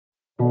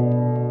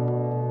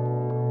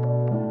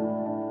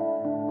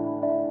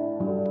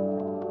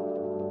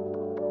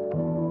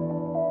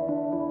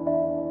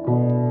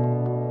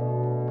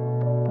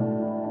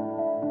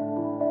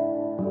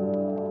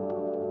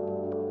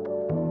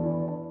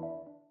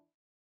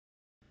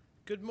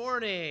Good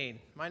morning.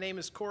 My name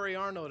is Corey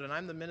Arnold, and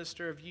I'm the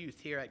Minister of Youth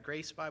here at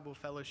Grace Bible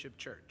Fellowship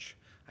Church.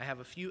 I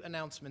have a few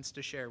announcements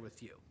to share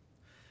with you.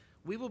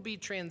 We will be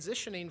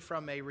transitioning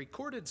from a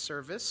recorded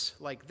service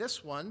like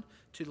this one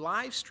to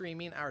live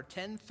streaming our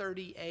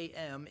 10:30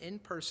 a.m.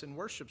 in-person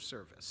worship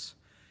service.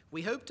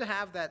 We hope to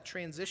have that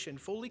transition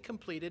fully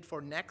completed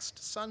for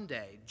next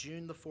Sunday,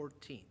 June the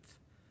 14th.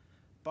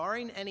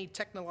 Barring any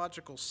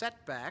technological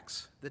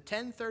setbacks, the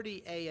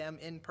 10:30 a.m.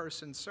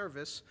 in-person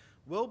service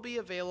will be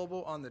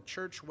available on the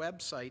church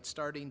website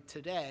starting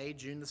today,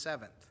 June the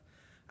 7th.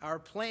 Our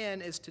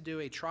plan is to do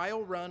a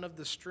trial run of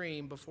the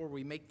stream before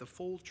we make the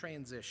full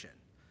transition.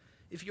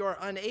 If you are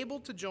unable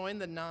to join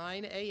the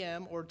 9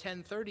 a.m. or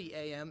 10:30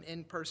 a.m.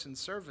 in-person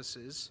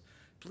services,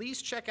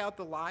 please check out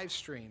the live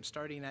stream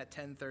starting at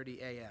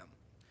 10:30 a.m.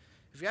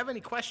 If you have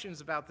any questions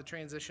about the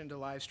transition to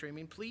live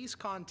streaming, please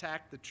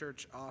contact the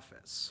church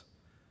office.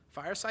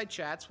 Fireside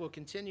chats will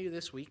continue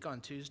this week on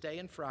Tuesday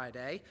and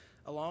Friday,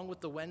 along with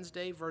the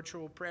Wednesday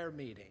virtual prayer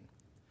meeting.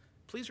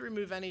 Please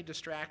remove any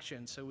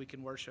distractions so we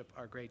can worship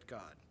our great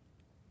God.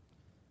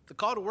 The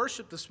call to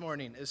worship this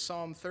morning is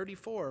Psalm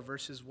 34,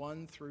 verses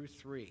 1 through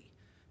 3.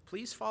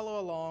 Please follow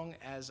along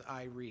as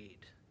I read.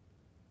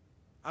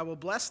 I will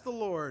bless the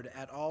Lord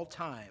at all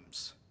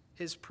times.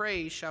 His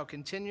praise shall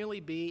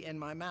continually be in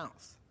my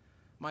mouth.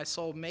 My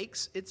soul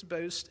makes its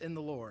boast in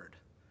the Lord.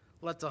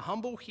 Let the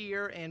humble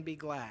hear and be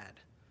glad.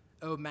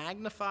 O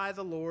magnify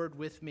the Lord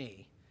with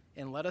me,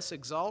 and let us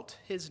exalt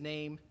his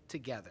name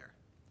together.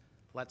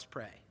 Let's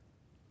pray.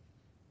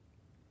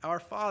 Our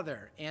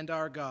Father and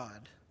our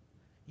God,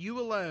 you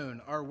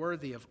alone are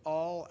worthy of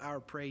all our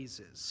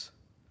praises.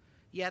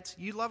 Yet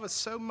you love us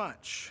so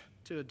much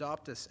to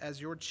adopt us as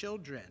your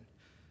children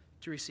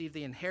to receive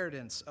the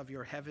inheritance of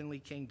your heavenly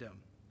kingdom.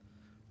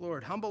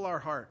 Lord, humble our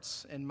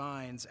hearts and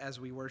minds as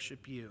we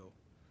worship you.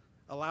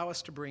 Allow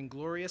us to bring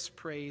glorious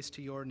praise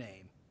to your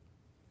name.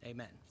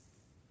 Amen.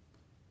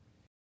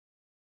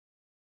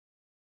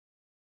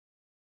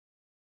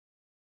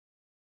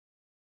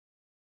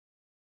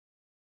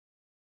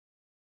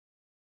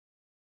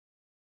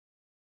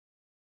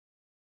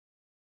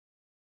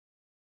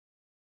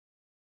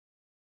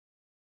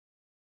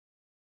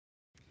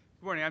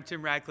 Good morning, I'm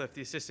Tim Radcliffe,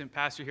 the assistant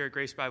pastor here at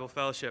Grace Bible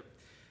Fellowship.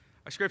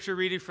 Our scripture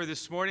reading for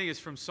this morning is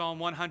from Psalm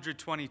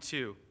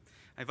 122.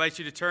 I invite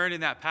you to turn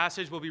in that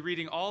passage. We'll be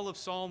reading all of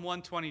Psalm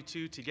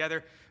 122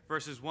 together,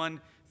 verses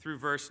 1 through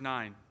verse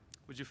 9.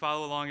 Would you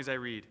follow along as I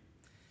read?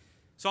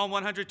 Psalm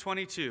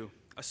 122,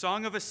 a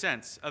song of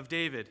ascents of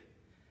David.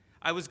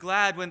 I was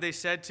glad when they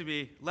said to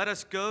me, "Let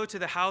us go to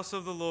the house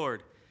of the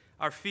Lord.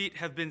 Our feet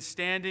have been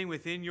standing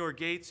within your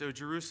gates, O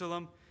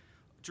Jerusalem.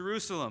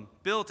 Jerusalem,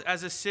 built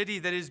as a city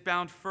that is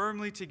bound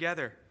firmly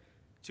together,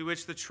 to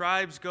which the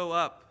tribes go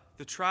up,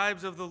 the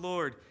tribes of the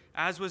Lord,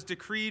 as was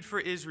decreed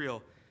for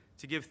Israel,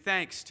 to give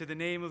thanks to the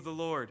name of the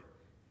Lord.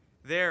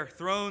 There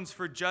thrones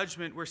for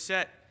judgment were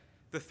set,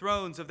 the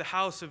thrones of the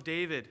house of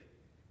David.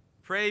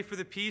 Pray for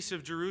the peace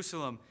of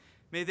Jerusalem.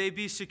 May they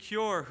be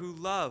secure who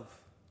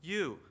love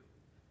you.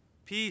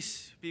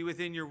 Peace be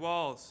within your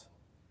walls,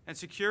 and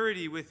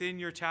security within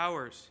your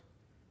towers.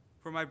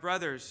 For my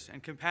brothers'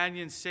 and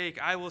companions'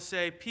 sake, I will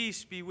say,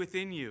 peace be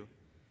within you.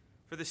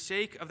 For the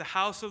sake of the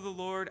house of the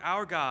Lord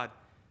our God,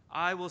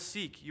 I will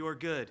seek your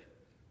good."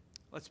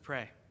 Let's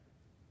pray.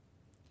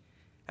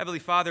 Heavenly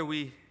Father,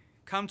 we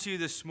come to you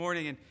this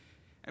morning,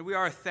 and we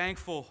are a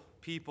thankful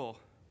people.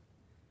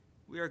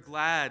 We are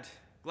glad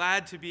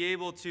to be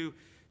able to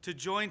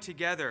join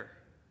together,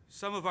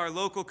 some of our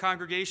local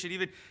congregation,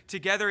 even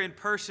together in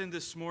person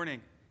this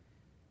morning.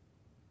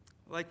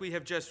 Like we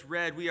have just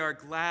read, we are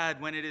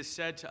glad when it is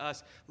said to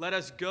us, "Let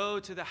us go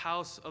to the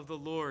house of the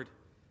Lord,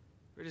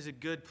 for it is a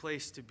good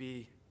place to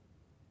be."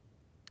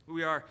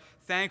 We are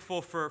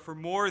thankful for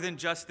more than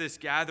just this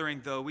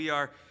gathering, though. We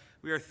are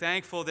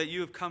thankful that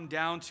you have come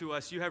down to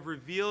us. You have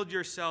revealed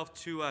yourself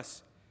to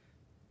us.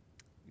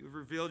 You have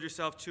revealed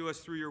yourself to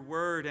us through your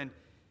word and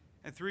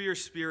through your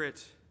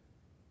Spirit.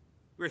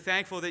 We are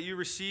thankful that you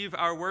receive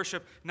our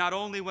worship not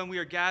only when we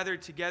are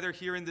gathered together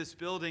here in this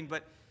building,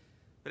 but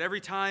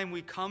every time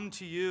we come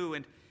to you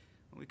and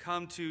we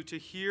come to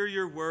hear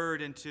your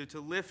word and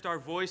to lift our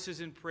voices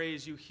in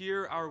praise, you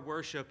hear our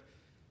worship.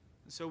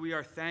 And so we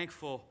are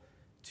thankful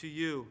to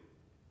you.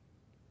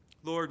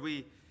 Lord,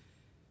 we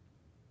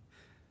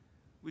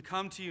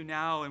come to you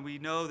now, and we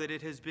know that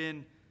it has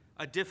been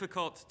a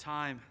difficult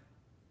time.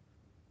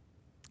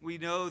 We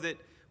know that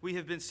we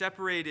have been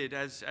separated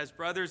as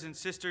brothers and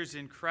sisters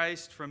in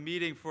Christ from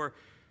meeting for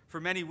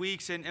many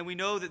weeks, and we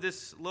know that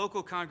this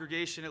local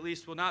congregation at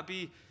least will not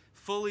be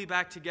fully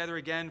back together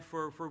again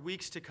for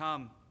weeks to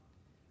come.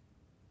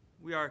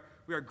 We are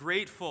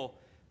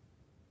grateful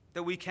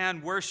that we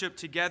can worship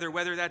together,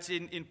 whether that's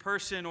in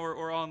person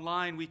or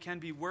online. We can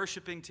be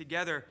worshiping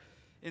together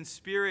in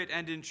spirit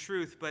and in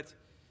truth, but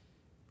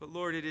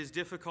Lord, it is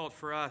difficult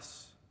for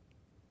us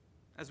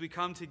as we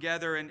come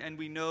together and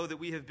we know that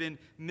we have been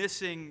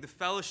missing the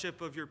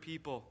fellowship of your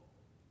people.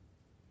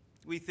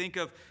 We think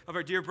of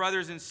our dear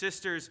brothers and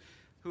sisters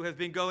who have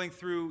been going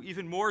through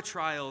even more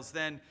trials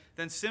than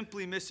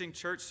simply missing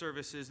church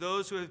services,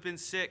 those who have been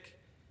sick,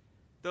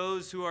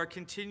 those who are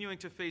continuing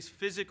to face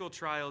physical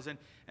trials and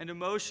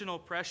emotional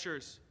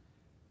pressures.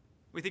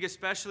 We think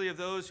especially of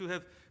those who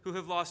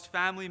have lost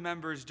family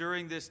members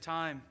during this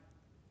time.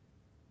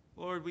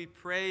 Lord, we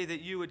pray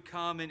that you would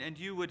come and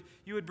you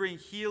would bring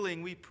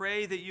healing. We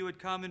pray that you would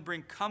come and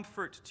bring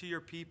comfort to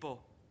your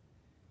people.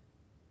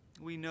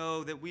 We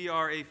know that we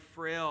are a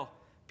frail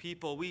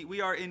people.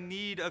 We are in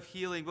need of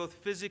healing, both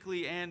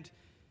physically and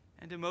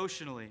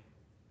emotionally.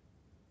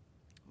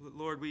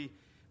 Lord, we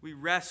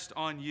rest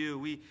on you.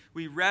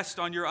 We rest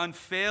on your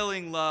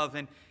unfailing love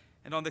and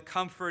on the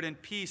comfort and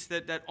peace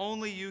that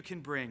only you can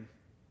bring,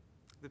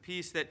 the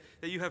peace that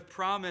you have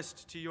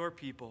promised to your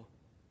people.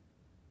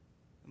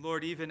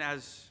 Lord, even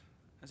as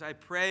I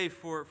pray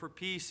for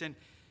peace and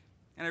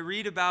I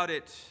read about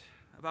it,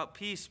 about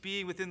peace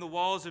being within the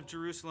walls of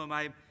Jerusalem,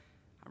 I'm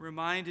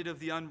reminded of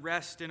the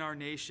unrest in our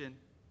nation,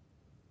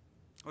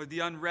 or the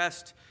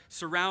unrest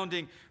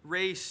surrounding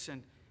race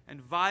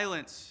and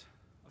violence,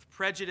 of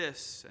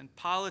prejudice and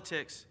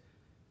politics.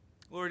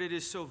 Lord, it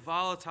is so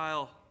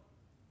volatile.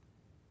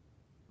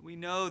 We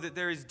know that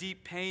there is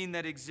deep pain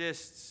that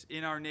exists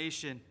in our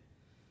nation.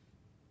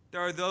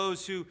 There are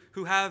those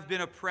who have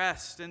been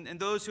oppressed and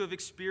those who have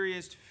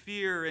experienced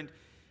fear and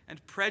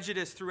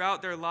prejudice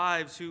throughout their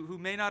lives, who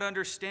may not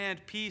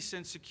understand peace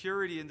and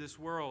security in this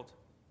world.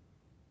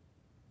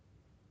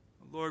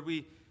 Lord,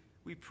 we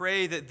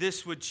pray that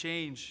this would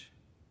change,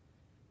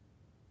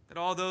 that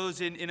all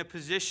those in a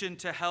position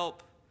to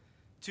help,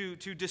 to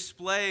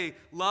display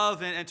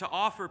love and to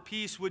offer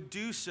peace would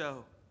do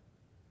so.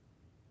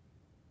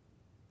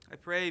 I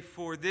pray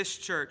for this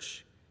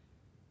church.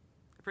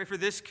 I pray for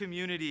this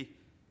community,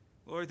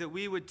 Lord, that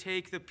we would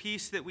take the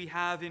peace that we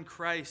have in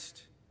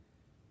Christ,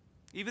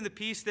 even the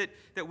peace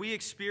that we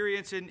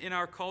experience in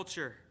our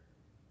culture,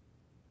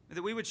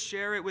 that we would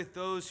share it with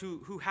those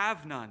who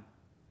have none.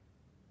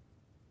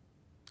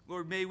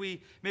 Lord, may we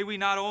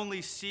not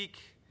only seek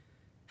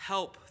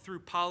help through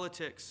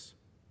politics,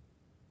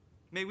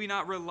 may we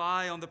not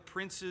rely on the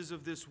princes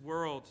of this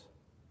world.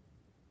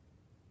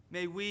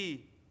 May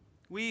we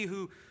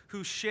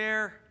who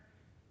share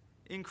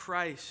in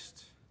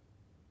Christ,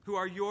 who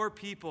are your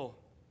people,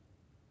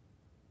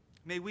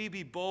 may we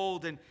be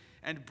bold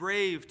and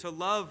brave to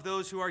love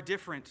those who are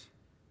different,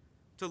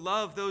 to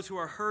love those who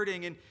are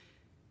hurting, and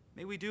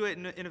may we do it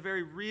in a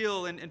very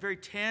real and very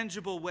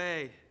tangible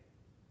way.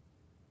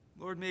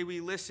 Lord, may we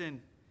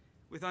listen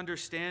with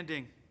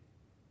understanding.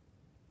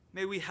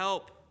 May we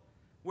help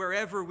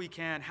wherever we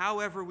can,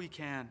 however we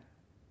can.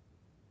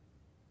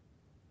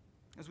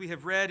 As we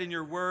have read in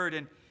your word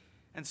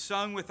and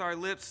sung with our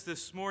lips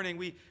this morning,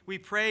 we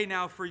pray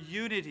now for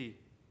unity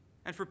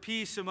and for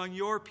peace among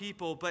your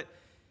people. But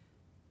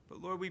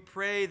Lord, we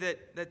pray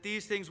that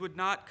these things would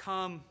not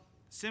come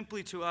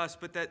simply to us,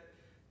 but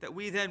that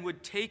we then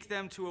would take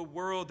them to a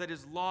world that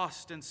is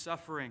lost and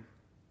suffering.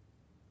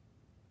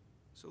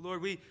 So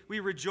Lord, we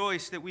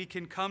rejoice that we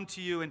can come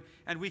to you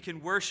and we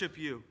can worship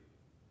you,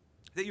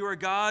 that you are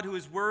God who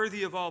is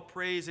worthy of all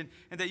praise, and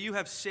that you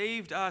have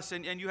saved us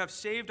and you have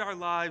saved our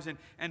lives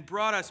and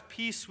brought us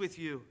peace with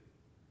you.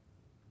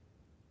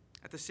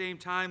 At the same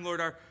time,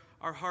 Lord,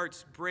 our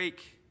hearts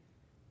break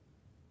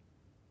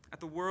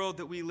at the world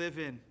that we live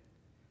in,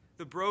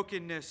 the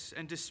brokenness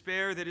and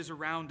despair that is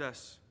around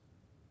us.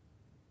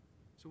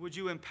 So would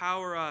you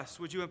empower us?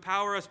 Would you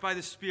empower us by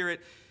the Spirit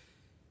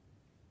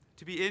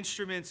to be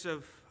instruments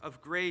of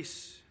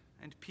grace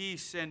and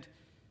peace and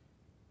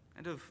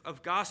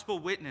of gospel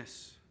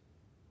witness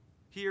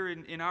here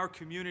in our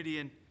community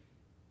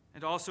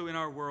and also in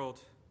our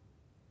world?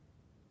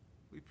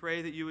 We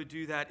pray that you would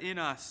do that in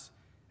us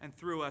and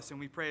through us, and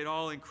we pray it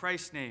all in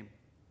Christ's name.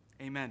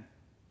 Amen.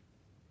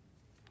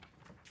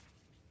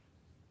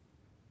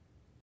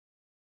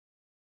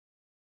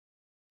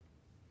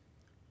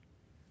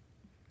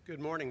 Good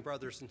morning,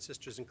 brothers and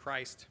sisters in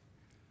Christ.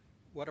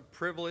 What a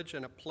privilege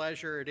and a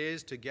pleasure it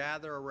is to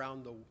gather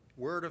around the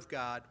Word of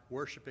God,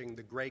 worshiping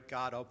the great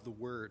God of the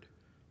Word.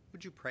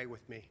 Would you pray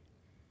with me?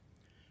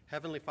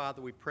 Heavenly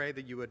Father, we pray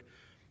that you would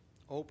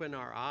open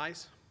our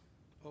eyes,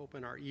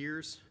 open our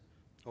ears,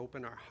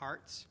 open our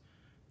hearts,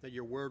 that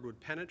your Word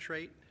would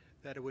penetrate,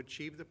 that it would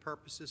achieve the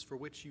purposes for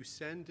which you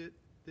send it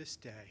this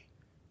day.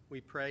 We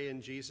pray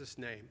in Jesus'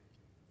 name.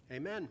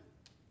 Amen.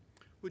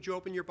 Would you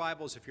open your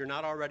Bibles, if you're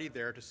not already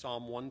there, to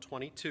Psalm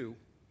 122.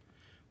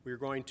 We're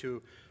going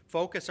to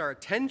focus our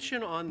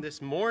attention on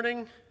this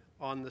morning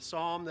on the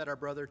psalm that our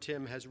brother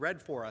Tim has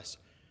read for us.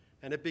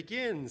 And it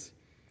begins,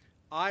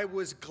 "I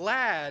was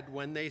glad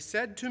when they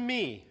said to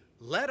me,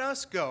 'Let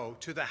us go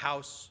to the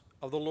house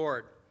of the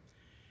Lord.'"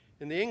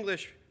 In the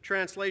English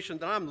translation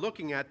that I'm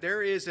looking at,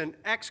 there is an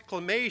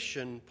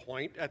exclamation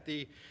point at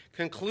the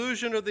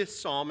conclusion of this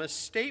psalmist's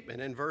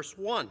statement in verse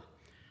 1.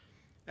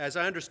 As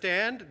I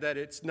understand that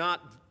it's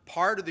not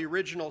part of the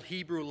original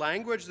Hebrew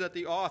language that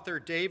the author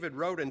David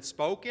wrote and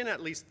spoke in,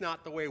 at least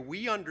not the way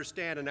we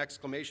understand an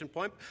exclamation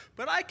point,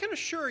 but I can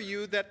assure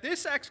you that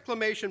this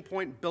exclamation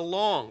point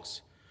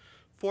belongs.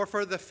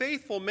 For the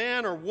faithful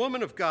man or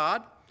woman of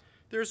God,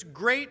 there's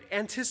great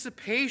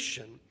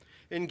anticipation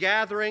in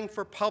gathering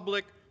for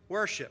public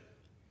worship.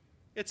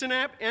 It's an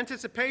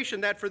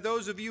anticipation that for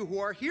those of you who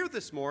are here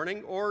this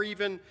morning, or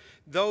even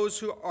those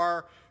who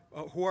are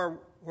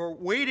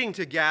waiting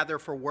to gather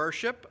for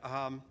worship,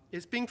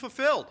 is being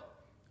fulfilled.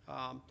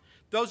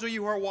 Those of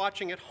you who are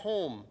watching at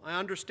home, I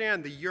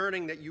understand the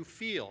yearning that you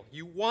feel.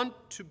 You want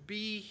to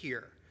be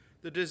here.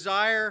 The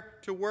desire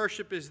to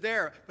worship is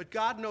there, but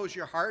God knows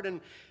your heart,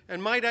 and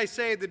might I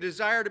say, the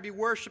desire to be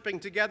worshiping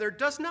together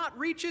does not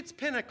reach its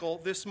pinnacle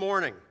this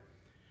morning.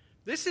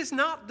 This is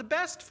not the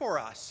best for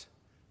us.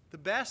 The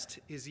best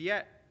is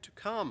yet to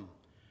come.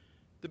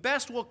 The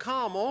best will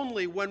come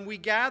only when we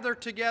gather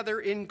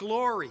together in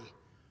glory,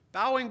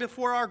 bowing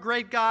before our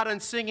great God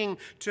and singing,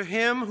 "To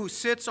him who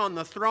sits on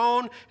the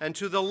throne and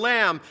to the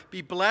Lamb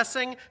be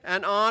blessing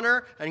and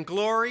honor and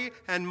glory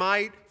and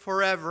might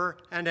forever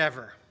and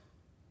ever."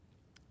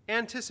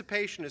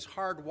 Anticipation is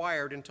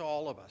hardwired into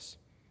all of us.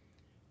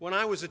 When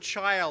I was a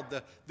child,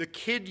 the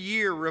kid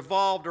year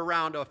revolved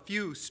around a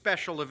few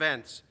special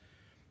events.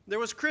 There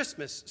was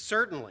Christmas,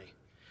 certainly.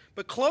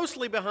 But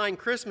closely behind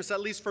Christmas,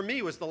 at least for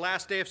me, was the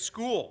last day of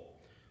school.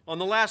 On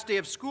the last day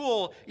of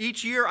school,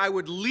 each year I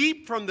would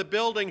leap from the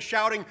building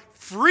shouting,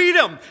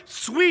 "Freedom!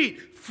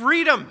 Sweet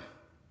freedom!"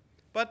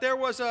 But there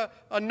was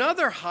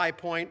another high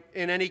point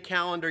in any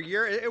calendar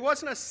year. It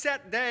wasn't a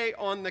set day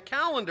on the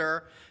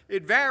calendar.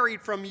 It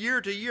varied from year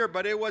to year,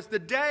 but it was the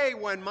day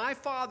when my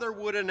father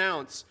would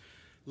announce,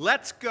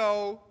 "Let's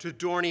go to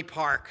Dorney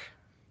Park.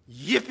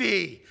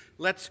 Yippee!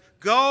 Let's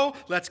go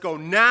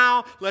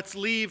now, let's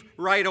leave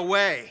right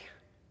away."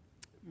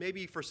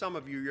 Maybe for some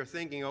of you, you're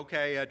thinking,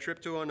 okay, a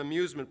trip to an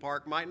amusement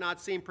park might not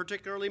seem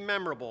particularly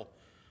memorable.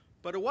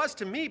 But it was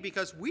to me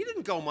because we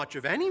didn't go much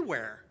of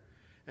anywhere.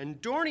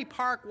 And Dorney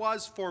Park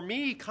was, for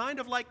me, kind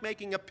of like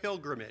making a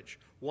pilgrimage.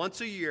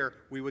 Once a year,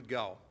 we would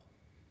go.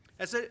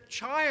 As a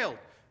child,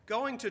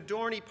 going to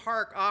Dorney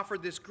Park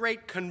offered this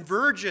great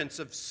convergence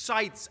of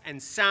sights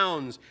and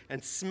sounds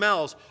and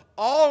smells,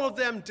 all of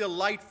them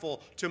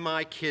delightful to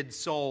my kid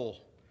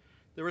soul.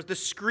 There was the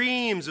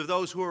screams of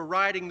those who were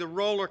riding the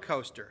roller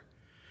coaster,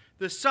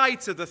 the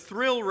sights of the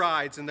thrill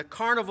rides and the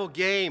carnival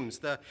games,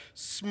 the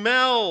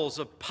smells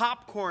of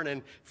popcorn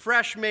and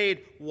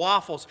fresh-made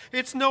waffles.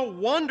 It's no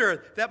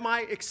wonder that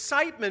my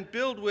excitement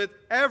built with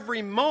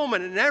every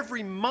moment and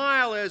every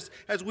mile as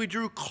we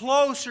drew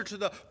closer to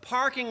the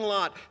parking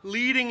lot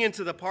leading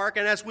into the park.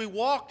 And as we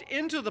walked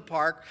into the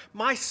park,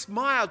 my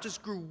smile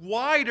just grew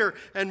wider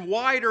and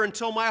wider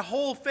until my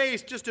whole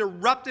face just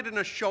erupted in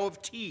a show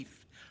of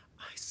teeth.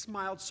 I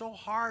smiled so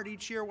hard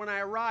each year when I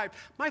arrived,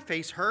 my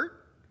face hurt.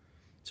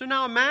 So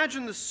now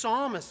imagine the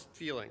psalmist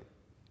feeling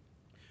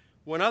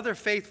when other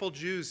faithful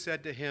Jews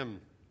said to him,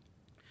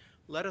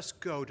 "Let us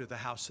go to the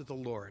house of the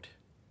Lord."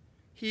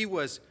 He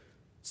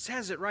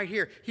says it right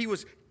here, he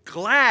was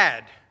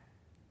glad.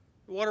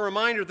 What a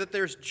reminder that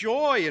there's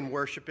joy in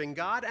worshiping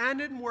God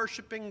and in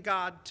worshiping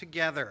God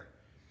together.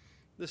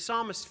 The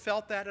psalmist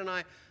felt that, and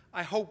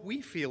I hope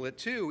we feel it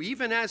too,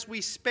 even as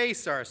we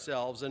space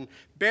ourselves and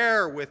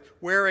bear with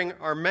wearing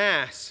our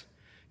masks.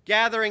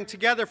 Gathering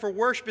together for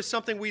worship is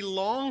something we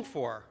long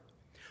for.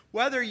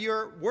 Whether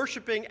you're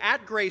worshiping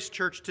at Grace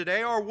Church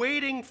today or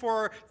waiting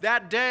for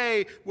that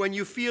day when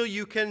you feel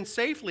you can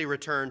safely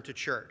return to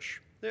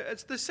church,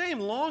 it's the same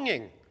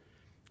longing.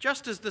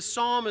 Just as the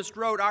psalmist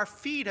wrote, "Our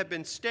feet have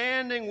been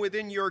standing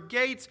within your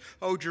gates,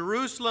 O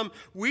Jerusalem,"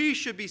 we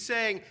should be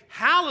saying,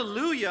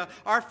 "Hallelujah,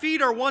 our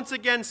feet are once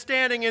again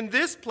standing in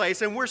this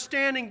place, and we're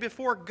standing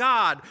before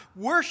God,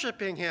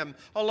 worshiping him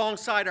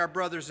alongside our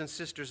brothers and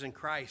sisters in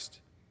Christ."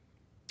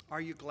 Are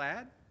you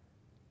glad?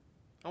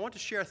 I want to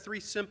share 3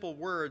 simple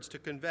words to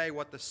convey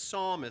what the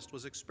psalmist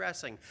was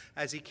expressing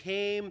as he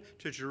came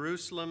to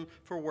Jerusalem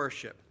for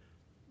worship: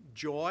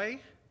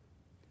 joy,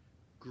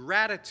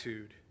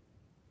 gratitude,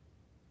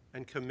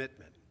 and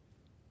commitment.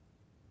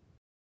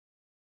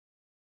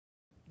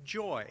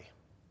 Joy.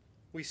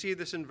 We see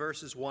this in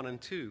verses 1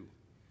 and 2.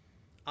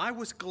 "I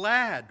was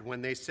glad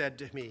when they said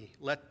to me,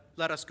 let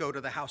us go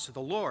to the house of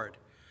the Lord.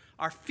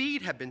 Our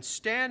feet have been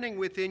standing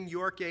within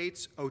your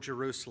gates, O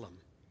Jerusalem."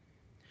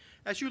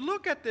 As you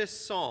look at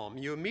this psalm,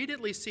 you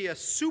immediately see a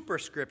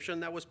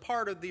superscription that was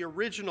part of the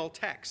original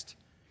text.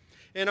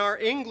 In our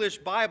English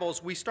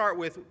Bibles, we start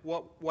with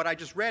what I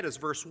just read as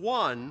verse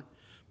 1,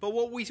 but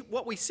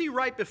what we see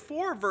right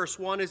before verse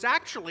 1 is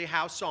actually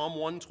how Psalm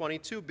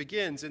 122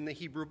 begins in the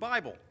Hebrew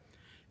Bible.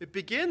 It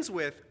begins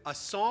with a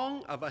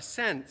song of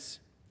ascents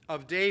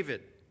of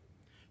David.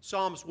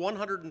 Psalms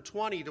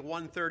 120 to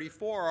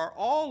 134 are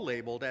all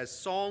labeled as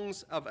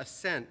songs of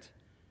ascent.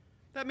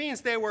 That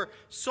means they were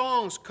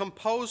songs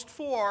composed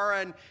for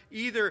and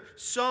either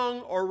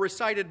sung or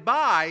recited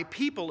by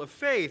people of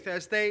faith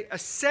as they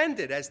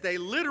ascended, as they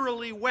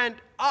literally went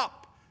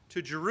up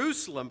to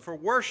Jerusalem for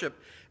worship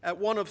at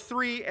one of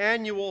 3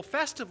 annual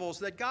festivals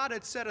that God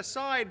had set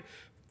aside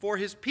for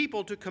his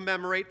people to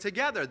commemorate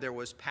together. There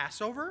was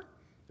Passover,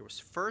 there was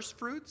first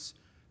fruits,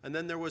 and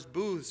then there was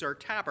booths or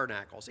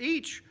tabernacles.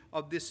 Each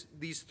of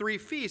these three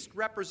feasts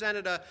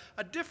represented a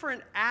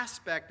different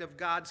aspect of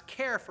God's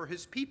care for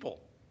his people.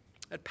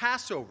 At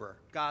Passover,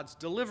 God's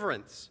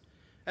deliverance.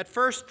 At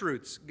First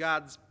Fruits,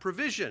 God's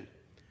provision.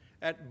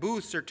 At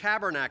booths or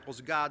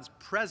tabernacles, God's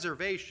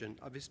preservation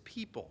of his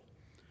people.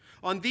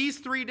 On these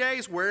 3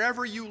 days,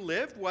 wherever you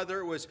lived, whether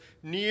it was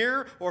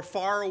near or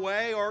far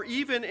away or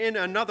even in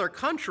another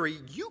country,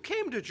 you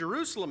came to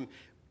Jerusalem,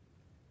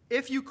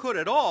 if you could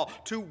at all,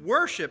 to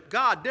worship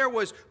God. There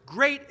was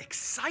great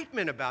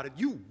excitement about it.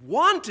 You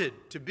wanted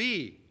to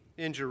be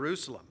in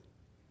Jerusalem.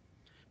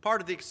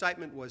 Part of the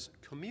excitement was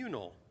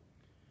communal.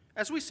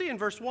 As we see in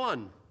verse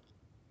 1,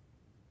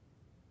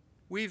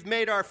 we've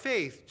made our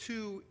faith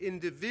too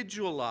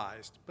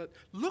individualized. But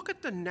look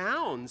at the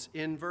nouns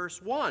in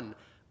verse 1.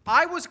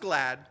 I was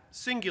glad,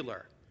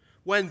 singular,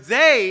 when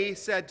they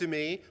said to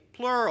me,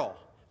 plural,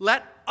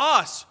 let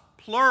us,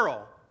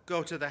 plural,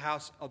 go to the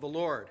house of the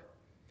Lord.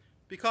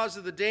 Because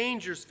of the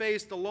dangers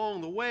faced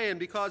along the way and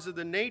because of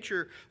the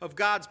nature of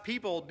God's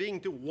people being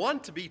to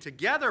want to be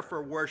together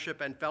for worship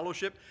and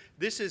fellowship,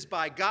 this is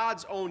by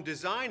God's own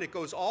design. It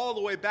goes all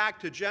the way back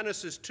to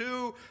Genesis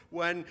 2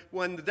 when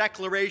the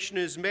declaration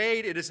is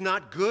made, it is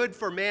not good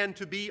for man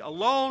to be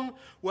alone.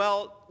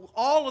 Well,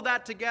 all of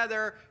that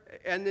together,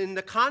 and in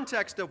the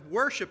context of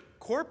worship,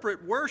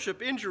 corporate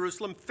worship in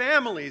Jerusalem,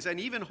 families and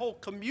even whole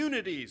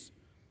communities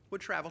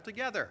would travel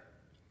together.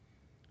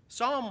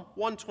 Psalm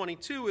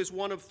 122 is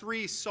one of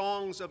 3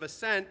 songs of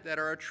ascent that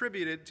are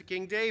attributed to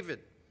King David.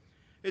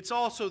 It's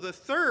also the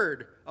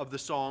third of the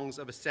songs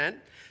of ascent,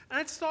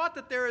 and it's thought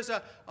that there is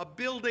a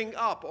building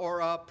up or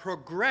a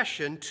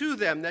progression to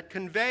them that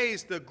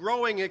conveys the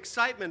growing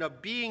excitement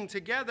of being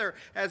together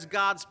as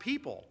God's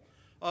people,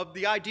 of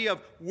the idea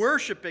of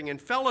worshiping and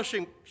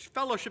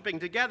fellowshipping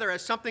together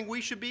as something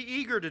we should be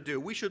eager to do,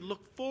 we should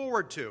look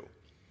forward to.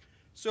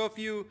 So if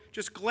you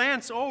just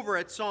glance over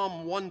at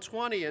Psalm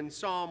 120 and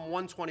Psalm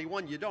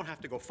 121, you don't have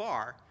to go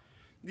far.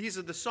 These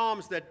are the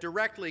psalms that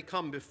directly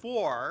come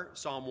before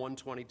Psalm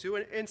 122.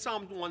 And in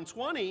Psalm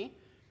 120,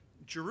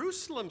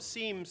 Jerusalem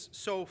seems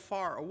so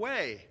far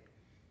away.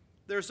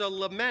 There's a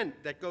lament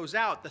that goes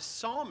out. The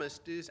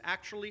psalmist is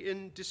actually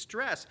in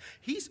distress.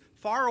 He's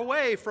far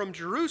away from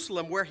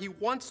Jerusalem where he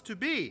wants to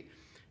be.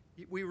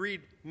 We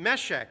read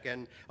Meshech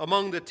and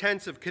among the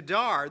tents of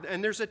Kedar,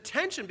 and there's a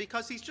tension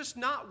because he's just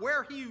not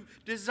where he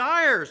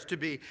desires to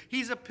be.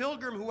 He's a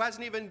pilgrim who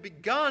hasn't even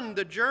begun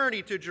the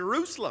journey to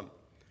Jerusalem.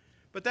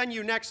 But then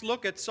you next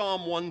look at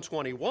Psalm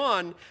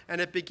 121, and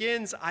it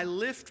begins, I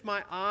lift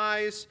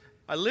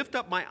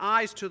up my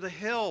eyes to the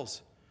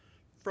hills.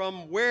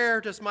 From where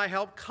does my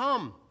help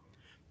come?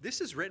 This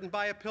is written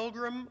by a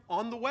pilgrim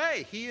on the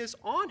way. He is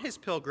on his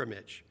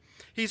pilgrimage.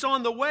 He's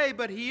on the way,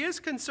 but he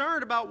is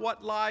concerned about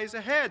what lies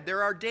ahead.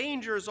 There are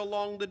dangers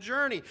along the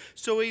journey.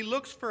 So he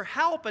looks for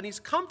help, and he's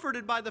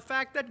comforted by the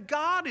fact that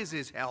God is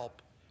his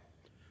help.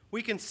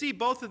 We can see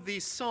both of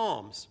these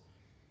psalms,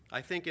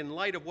 I think, in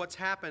light of what's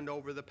happened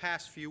over the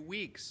past few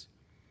weeks.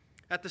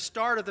 At the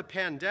start of the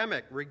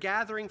pandemic,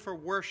 regathering for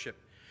worship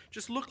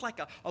just looked like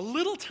a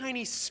little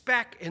tiny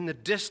speck in the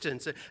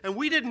distance, and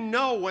we didn't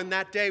know when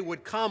that day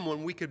would come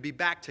when we could be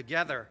back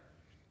together.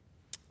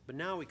 But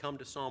now we come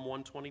to Psalm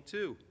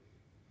 122.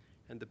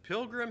 And the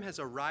pilgrim has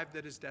arrived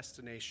at his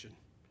destination.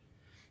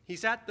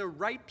 He's at the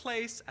right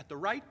place at the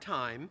right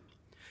time.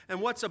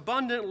 And what's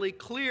abundantly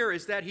clear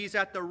is that he's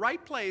at the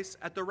right place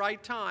at the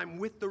right time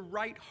with the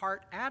right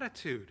heart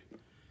attitude.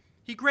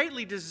 He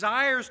greatly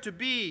desires to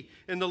be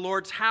in the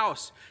Lord's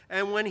house.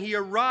 And when he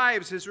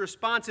arrives, his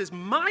response is,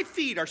 my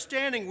feet are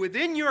standing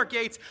within your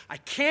gates. I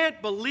can't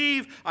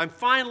believe I'm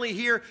finally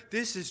here.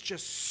 This is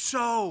just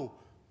so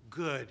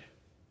good.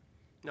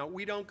 Now,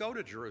 we don't go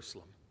to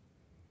Jerusalem.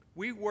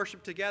 We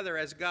worship together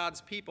as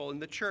God's people in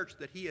the church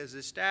that he has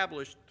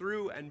established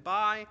through and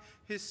by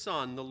his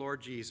Son, the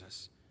Lord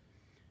Jesus.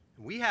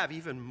 We have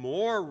even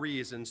more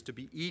reasons to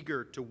be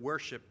eager to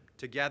worship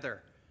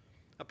together.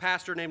 A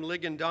pastor named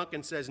Ligon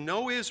Duncan says,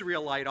 no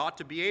Israelite ought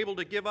to be able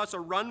to give us a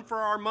run for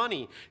our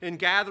money in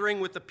gathering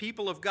with the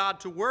people of God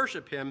to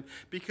worship him,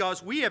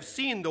 because we have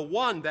seen the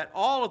one that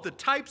all of the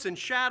types and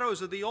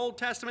shadows of the Old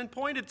Testament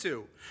pointed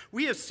to.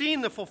 We have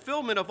seen the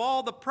fulfillment of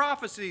all the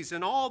prophecies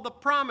and all the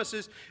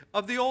promises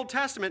of the Old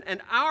Testament,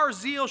 and our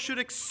zeal should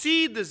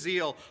exceed the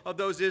zeal of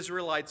those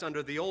Israelites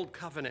under the Old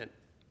Covenant.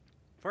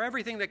 For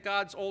everything that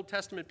God's Old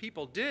Testament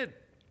people did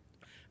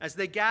as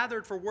they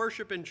gathered for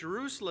worship in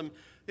Jerusalem,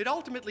 it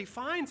ultimately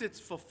finds its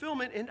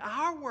fulfillment in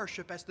our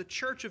worship as the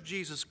Church of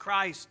Jesus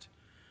Christ.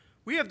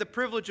 We have the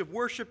privilege of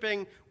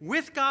worshiping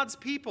with God's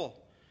people,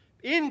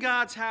 in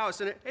God's house.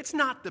 And it's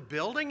not the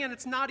building, and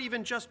it's not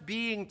even just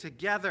being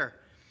together.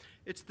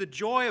 It's the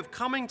joy of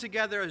coming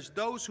together as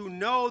those who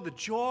know the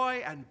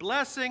joy and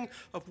blessing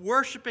of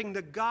worshiping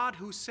the God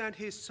who sent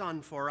his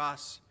Son for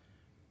us.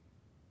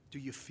 Do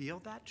you feel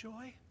that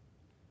joy?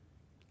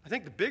 I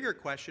think the bigger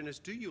question is,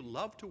 do you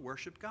love to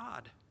worship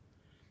God?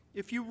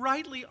 If you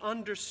rightly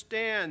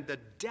understand the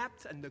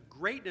depth and the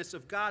greatness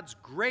of God's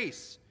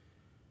grace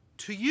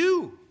to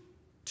you,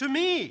 to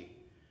me,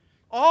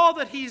 all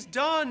that he's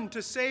done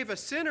to save a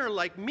sinner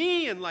like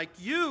me and like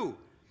you.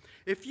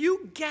 If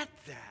you get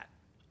that,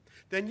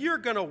 then you're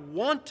going to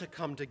want to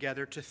come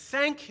together to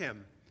thank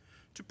him,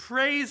 to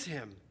praise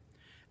him,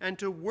 and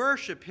to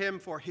worship him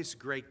for his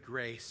great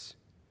grace.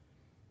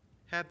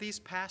 Have these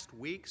past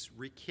weeks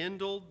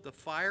rekindled the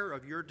fire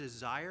of your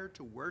desire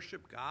to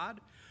worship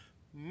God?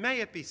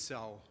 May it be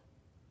so.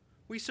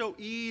 We so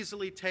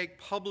easily take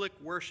public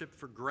worship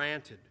for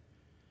granted.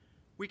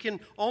 We can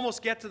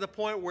almost get to the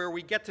point where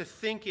we get to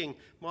thinking,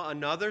 well,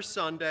 another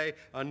Sunday,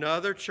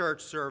 another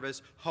church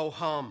service,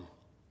 ho-hum.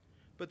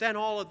 But then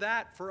all of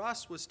that for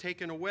us was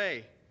taken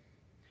away.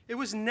 It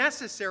was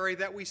necessary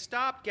that we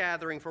stop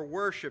gathering for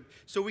worship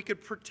so we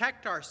could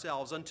protect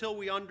ourselves until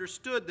we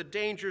understood the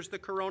dangers the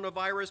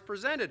coronavirus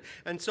presented,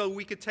 and so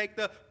we could take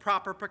the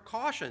proper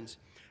precautions.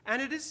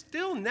 And it is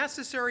still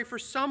necessary for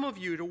some of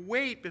you to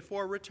wait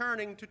before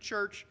returning to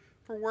church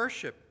for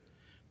worship.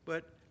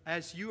 But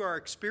as you are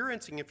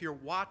experiencing, if you're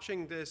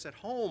watching this at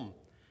home,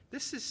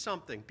 this is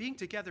something, being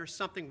together is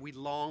something we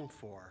long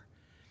for.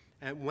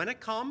 And when it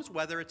comes,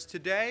 whether it's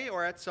today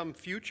or at some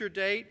future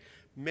date,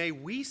 may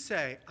we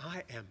say,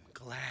 I am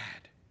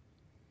glad.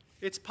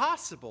 It's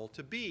possible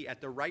to be at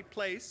the right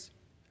place,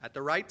 at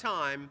the right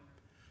time,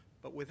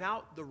 but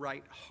without the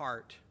right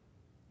heart.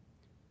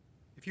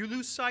 If you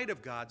lose sight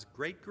of God's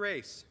great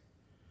grace,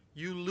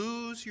 you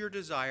lose your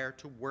desire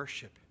to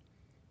worship.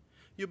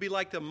 You'll be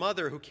like the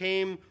mother who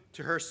came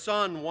to her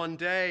son one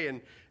day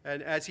and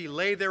as he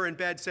lay there in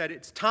bed said,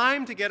 it's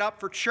time to get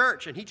up for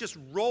church. And he just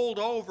rolled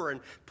over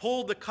and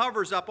pulled the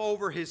covers up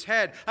over his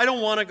head. I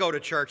don't want to go to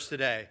church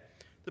today.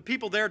 The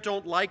people there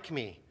don't like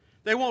me.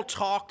 They won't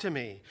talk to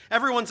me.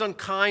 Everyone's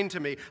unkind to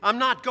me. I'm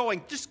not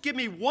going. Just give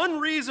me one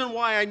reason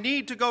why I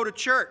need to go to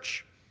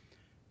church.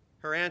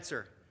 Her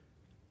answer,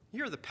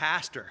 you're the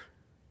pastor.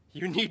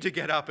 You need to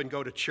get up and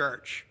go to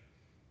church.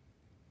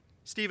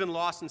 Stephen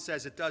Lawson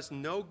says it does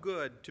no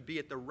good to be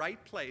at the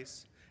right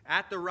place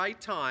at the right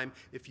time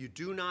if you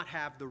do not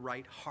have the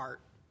right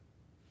heart.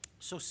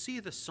 So see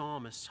the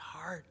psalmist's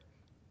heart.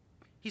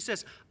 He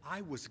says,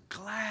 I was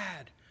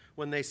glad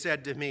when they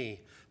said to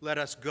me, let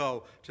us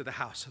go to the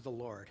house of the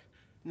Lord.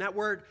 And that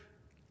word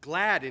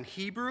glad in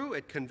Hebrew,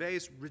 it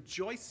conveys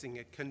rejoicing,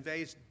 it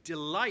conveys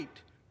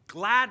delight,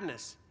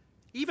 gladness,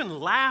 even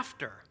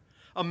laughter,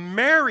 a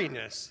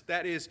merriness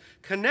that is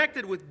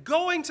connected with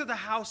going to the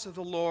house of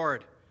the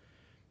Lord.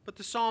 But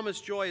the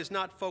psalmist's joy is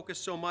not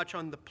focused so much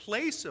on the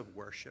place of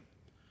worship,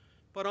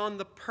 but on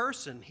the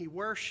person he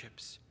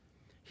worships.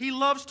 He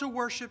loves to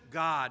worship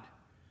God.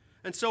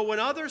 And so when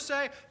others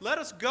say, let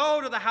us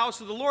go to the house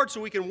of the Lord so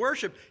we can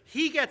worship,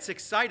 he gets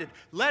excited.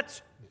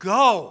 Let's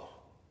go.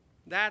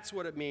 That's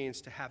what it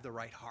means to have the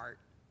right heart.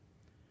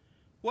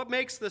 What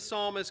makes the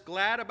psalmist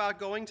glad about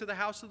going to the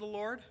house of the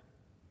Lord?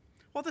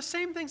 Well, the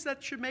same things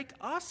that should make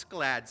us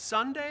glad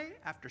Sunday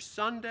after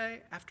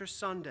Sunday after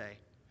Sunday.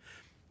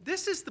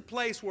 This is the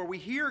place where we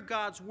hear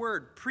God's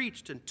word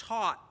preached and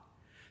taught.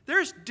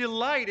 There's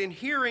delight in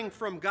hearing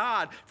from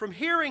God, from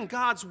hearing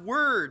God's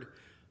word.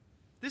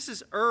 This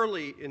is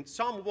early, in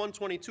Psalm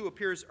 122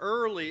 appears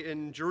early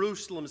in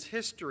Jerusalem's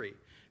history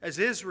as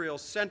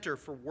Israel's center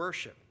for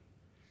worship.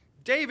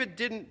 David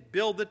didn't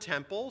build the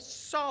temple,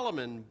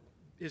 Solomon,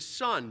 his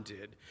son,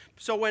 did.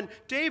 So when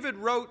David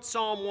wrote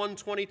Psalm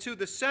 122,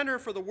 the center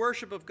for the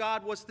worship of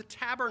God was the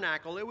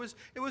tabernacle. It was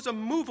a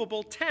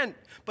movable tent,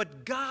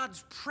 but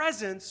God's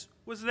presence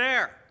was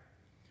there.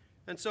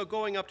 And so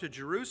going up to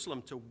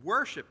Jerusalem to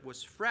worship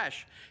was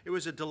fresh. It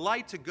was a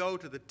delight to go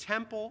to the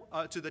temple,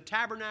 to the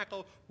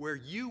tabernacle, where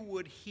you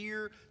would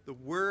hear the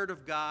word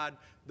of God,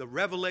 the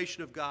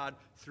revelation of God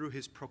through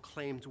his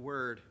proclaimed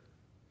word.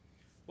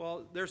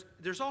 Well,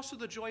 there's also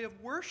the joy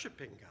of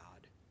worshiping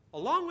God,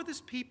 along with his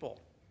people.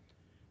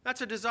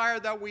 That's a desire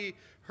that we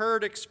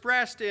heard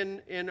expressed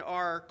in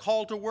our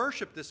call to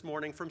worship this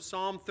morning from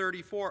Psalm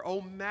 34.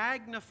 Oh,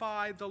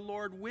 magnify the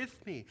Lord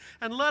with me,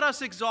 and let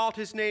us exalt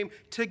his name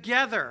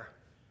together.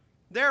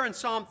 There in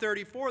Psalm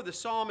 34, the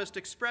psalmist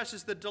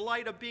expresses the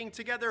delight of being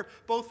together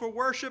both for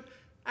worship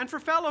and for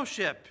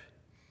fellowship.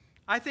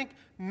 I think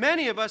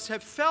many of us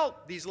have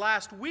felt these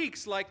last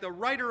weeks like the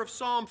writer of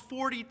Psalm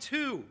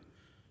 42.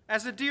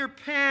 As the deer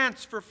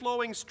pants for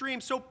flowing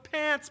streams, so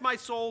pants my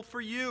soul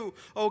for you,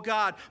 O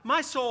God.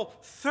 My soul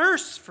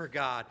thirsts for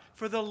God,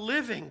 for the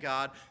living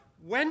God.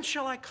 When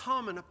shall I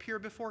come and appear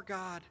before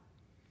God?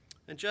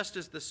 And just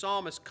as the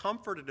psalmist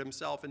comforted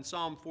himself in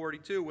Psalm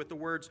 42 with the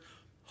words,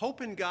 hope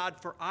in God,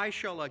 for I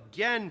shall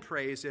again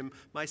praise him,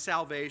 my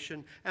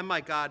salvation and my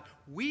God,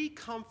 we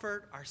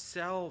comfort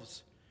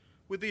ourselves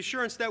with the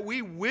assurance that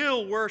we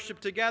will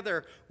worship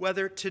together,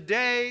 whether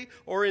today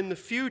or in the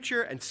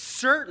future, and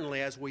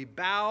certainly as we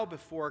bow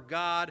before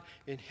God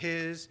in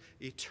his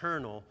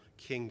eternal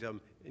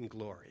kingdom in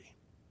glory.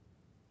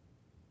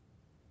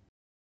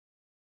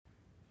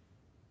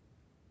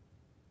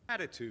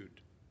 Attitude,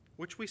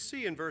 which we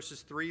see in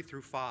verses 3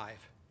 through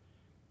 5.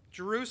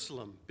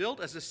 Jerusalem, built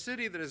as a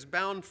city that is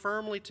bound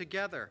firmly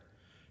together,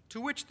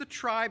 to which the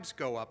tribes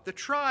go up, the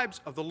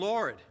tribes of the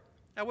Lord.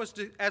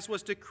 as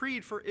was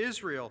decreed for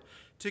Israel,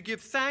 to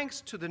give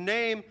thanks to the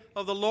name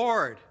of the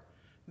Lord.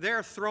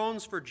 Their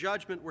thrones for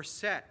judgment were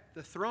set,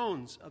 the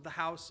thrones of the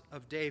house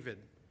of David.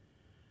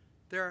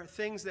 There are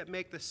things that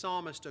make the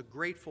psalmist a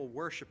grateful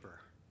worshiper,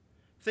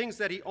 things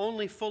that he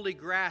only fully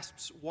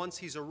grasps once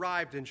he's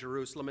arrived in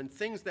Jerusalem, and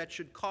things that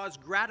should cause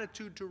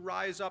gratitude to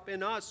rise up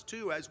in us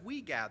too as we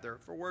gather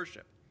for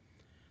worship.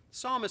 The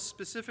psalmist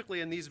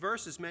specifically in these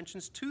verses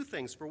mentions two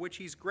things for which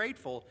he's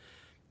grateful,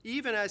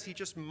 even as he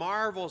just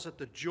marvels at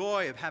the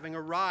joy of having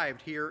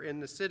arrived here in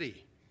the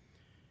city.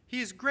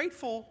 He is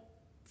grateful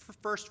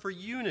first for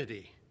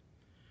unity.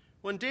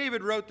 When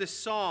David wrote this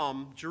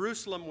psalm,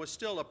 Jerusalem was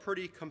still a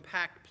pretty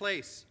compact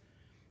place,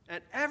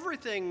 and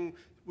everything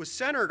was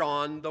centered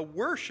on the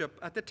worship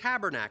at the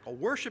tabernacle.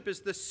 Worship is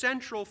the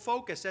central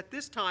focus at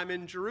this time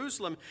in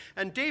Jerusalem,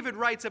 and David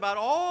writes about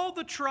all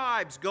the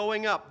tribes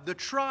going up, the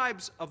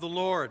tribes of the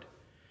Lord,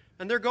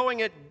 and they're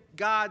going at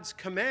God's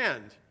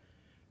command,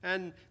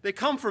 and they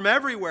come from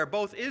everywhere,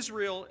 both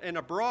Israel and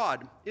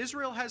abroad.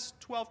 Israel has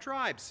 12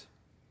 tribes.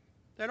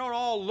 They don't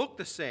all look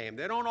the same.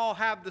 They don't all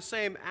have the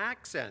same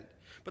accent.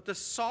 But the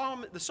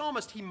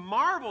psalmist, he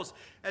marvels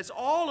as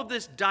all of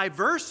this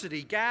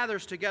diversity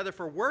gathers together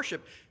for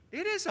worship.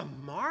 It is a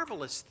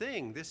marvelous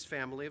thing, this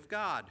family of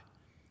God,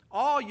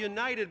 all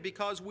united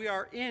because we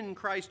are in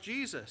Christ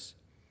Jesus.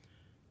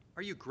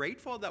 Are you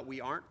grateful that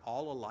we aren't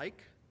all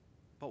alike,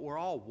 but we're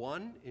all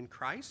one in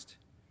Christ?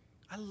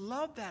 I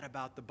love that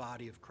about the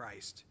body of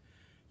Christ.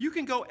 You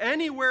can go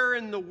anywhere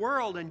in the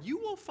world and you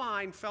will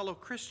find fellow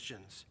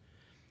Christians.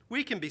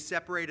 We can be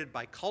separated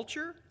by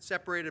culture,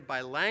 separated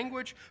by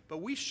language,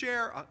 but we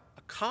share a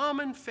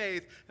common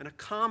faith and a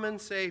common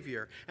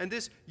Savior. And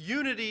this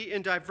unity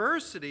in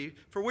diversity,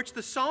 for which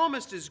the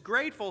psalmist is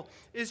grateful,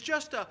 is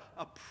just a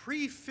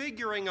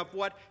prefiguring of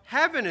what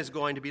heaven is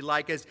going to be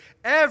like, as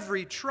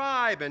every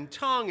tribe and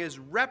tongue is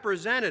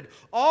represented,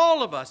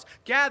 all of us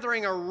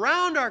gathering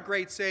around our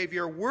great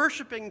Savior,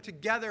 worshiping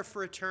together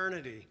for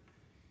eternity.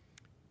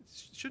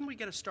 Shouldn't we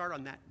get a start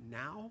on that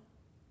now?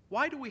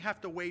 Why do we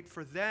have to wait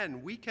for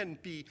then? We can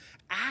be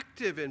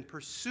active in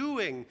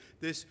pursuing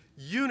this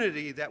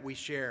unity that we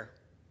share.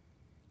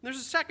 There's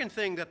a second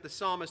thing that the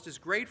psalmist is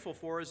grateful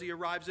for as he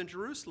arrives in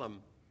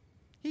Jerusalem.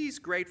 He's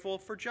grateful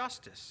for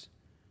justice.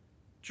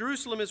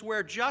 Jerusalem is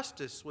where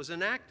justice was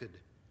enacted.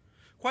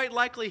 Quite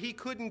likely he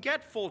couldn't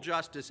get full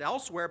justice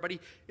elsewhere, but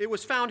it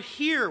was found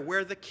here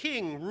where the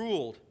king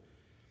ruled.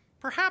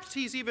 Perhaps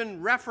he's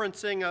even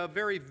referencing a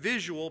very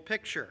visual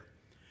picture.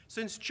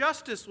 Since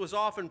justice was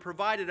often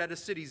provided at a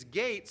city's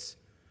gates,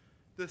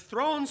 the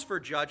thrones for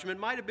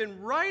judgment might have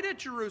been right at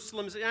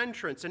Jerusalem's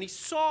entrance, and he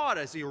saw it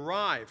as he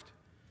arrived.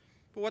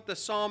 But what the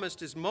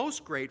psalmist is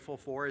most grateful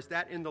for is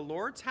that in the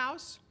Lord's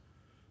house,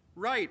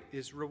 right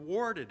is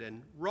rewarded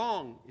and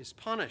wrong is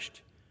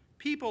punished.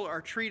 People are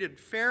treated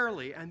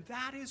fairly, and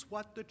that is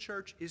what the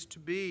church is to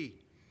be.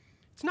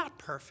 It's not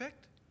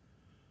perfect,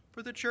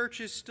 for the church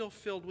is still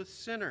filled with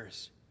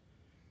sinners.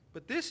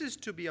 But this is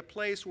to be a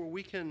place where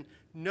we can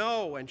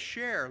know and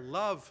share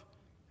love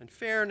and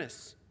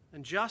fairness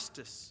and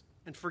justice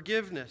and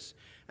forgiveness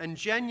and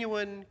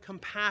genuine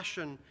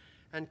compassion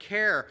and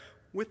care,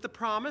 with the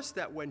promise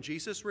that when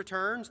Jesus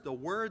returns, the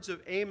words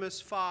of Amos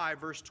 5,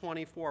 verse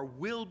 24,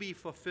 will be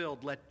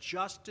fulfilled. Let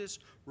justice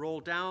roll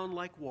down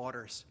like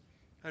waters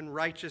and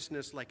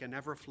righteousness like an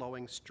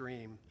ever-flowing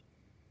stream.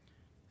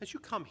 As you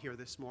come here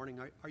this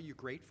morning, are you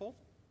grateful?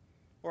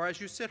 Or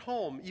as you sit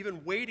home,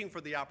 even waiting for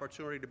the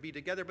opportunity to be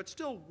together, but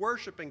still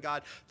worshiping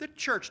God, the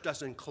church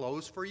doesn't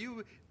close for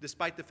you,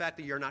 despite the fact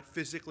that you're not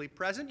physically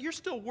present. You're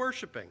still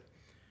worshiping.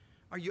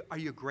 Are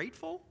you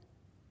grateful?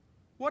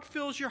 What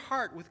fills your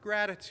heart with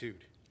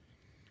gratitude?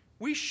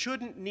 We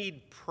shouldn't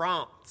need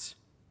prompts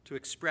to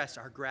express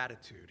our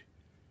gratitude.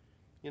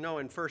 You know,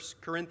 in 1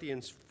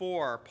 Corinthians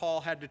 4,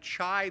 Paul had to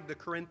chide the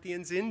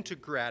Corinthians into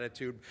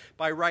gratitude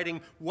by writing,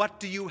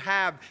 "What do you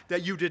have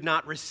that you did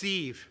not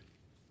receive?"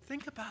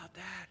 Think about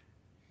that.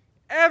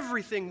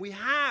 Everything we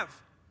have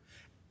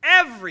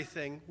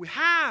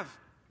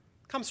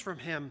comes from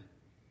him.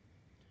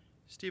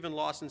 Stephen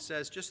Lawson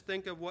says, just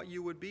think of what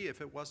you would be if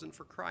it wasn't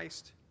for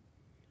Christ.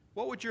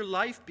 What would your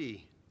life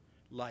be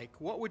like?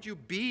 What would you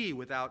be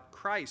without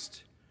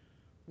Christ?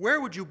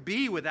 Where would you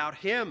be without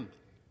him?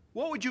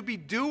 What would you be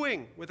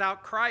doing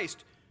without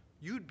Christ?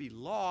 You'd be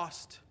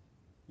lost.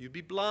 You'd be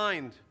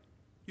blind.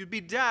 You'd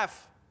be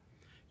deaf.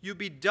 You'd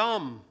be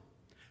dumb.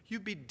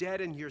 You'd be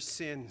dead in your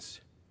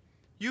sins.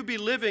 You'd be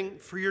living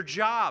for your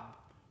job.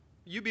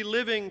 You'd be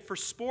living for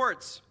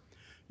sports.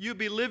 You'd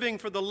be living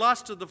for the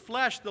lust of the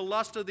flesh, the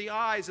lust of the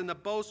eyes, and the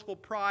boastful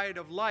pride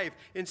of life.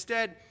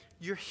 Instead,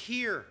 you're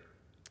here,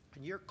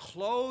 and you're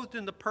clothed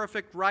in the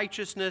perfect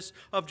righteousness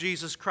of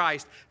Jesus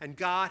Christ, and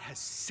God has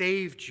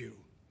saved you.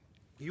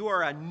 You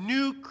are a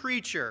new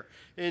creature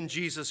in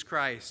Jesus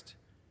Christ.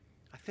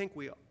 I think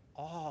we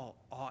all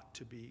ought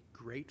to be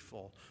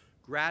grateful.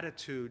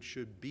 Gratitude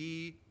should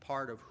be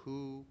part of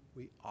who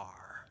we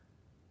are.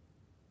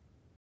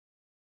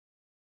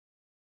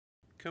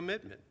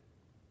 Commitment.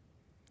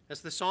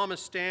 As the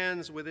psalmist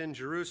stands within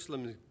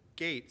Jerusalem's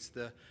gates,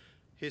 the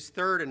His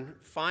third and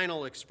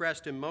final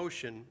expressed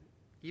emotion,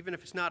 even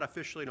if it's not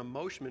officially an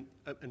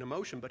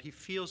emotion, but he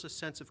feels a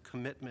sense of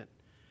commitment.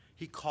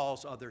 He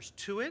calls others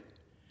to it,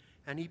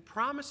 and he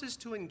promises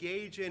to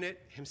engage in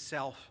it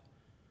himself.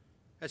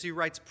 As he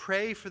writes,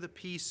 "Pray for the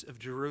peace of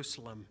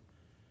Jerusalem.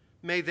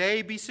 May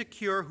they be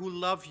secure who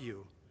love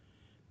you.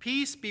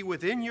 Peace be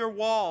within your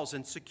walls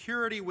and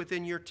security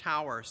within your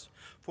towers.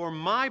 For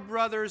my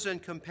brothers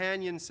and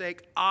companions'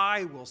 sake,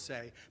 I will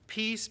say,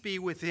 peace be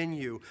within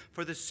you.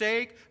 For the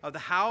sake of the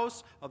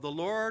house of the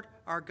Lord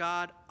our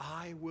God,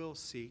 I will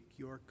seek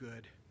your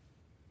good."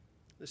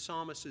 The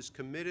psalmist is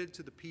committed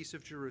to the peace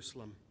of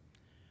Jerusalem.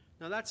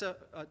 Now that's a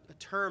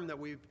term that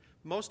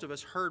most of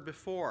us heard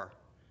before.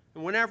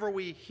 And whenever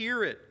we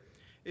hear it,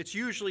 it's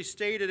usually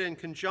stated in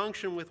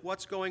conjunction with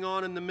what's going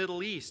on in the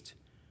Middle East.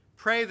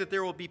 Pray that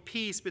there will be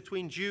peace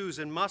between Jews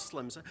and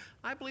Muslims.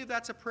 I believe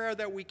that's a prayer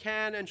that we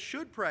can and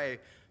should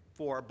pray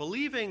for,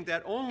 believing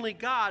that only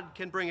God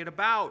can bring it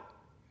about.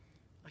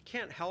 I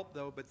can't help,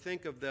 though, but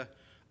think of the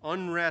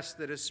unrest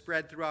that has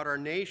spread throughout our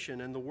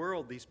nation and the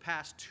world these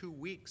past 2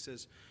 weeks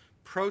as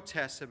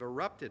protests have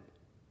erupted,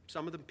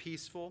 some of them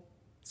peaceful,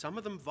 some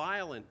of them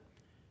violent,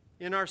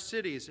 in our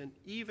cities and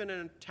even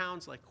in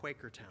towns like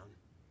Quakertown.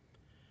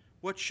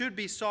 What should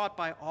be sought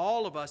by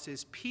all of us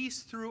is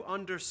peace through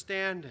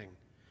understanding,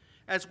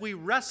 as we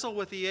wrestle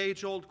with the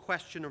age-old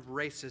question of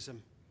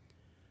racism.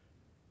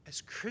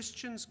 As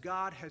Christians,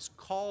 God has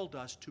called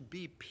us to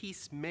be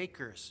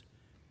peacemakers,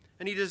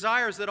 and he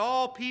desires that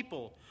all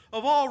people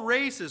of all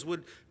races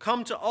would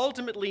come to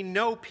ultimately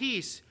know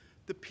peace,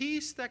 the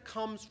peace that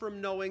comes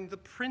from knowing the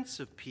Prince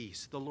of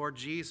Peace, the Lord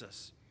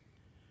Jesus.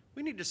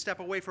 We need to step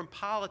away from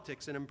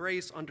politics and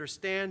embrace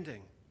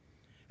understanding.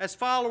 As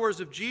followers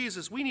of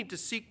Jesus, we need to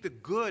seek the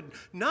good,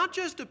 not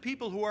just of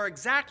people who are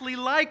exactly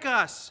like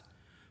us,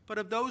 but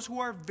of those who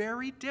are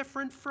very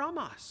different from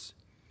us.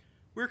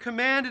 We're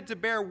commanded to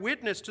bear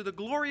witness to the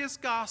glorious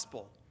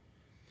gospel.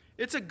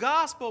 It's a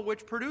gospel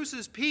which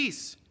produces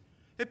peace.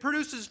 It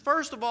produces,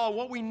 first of all,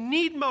 what we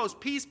need most,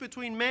 peace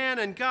between man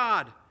and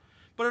God.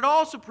 But it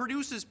also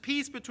produces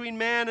peace between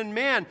man and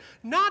man,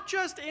 not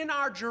just in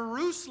our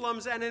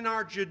Jerusalems and in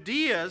our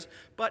Judeas,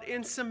 but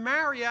in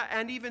Samaria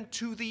and even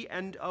to the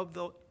end of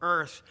the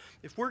earth.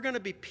 If we're going to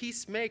be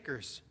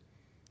peacemakers,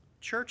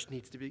 church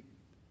needs to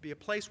be a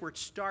place where it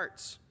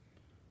starts.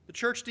 The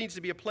church needs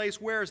to be a place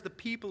where, as the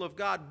people of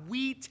God,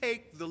 we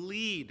take the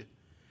lead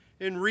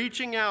in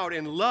reaching out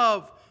in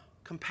love,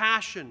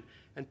 compassion,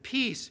 and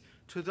peace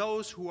to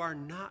those who are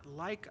not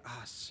like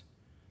us.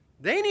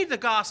 They need the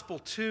gospel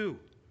too,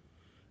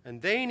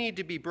 and they need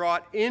to be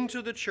brought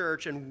into the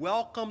church and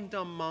welcomed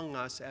among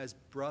us as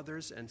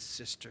brothers and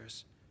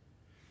sisters.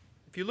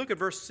 If you look at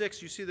verse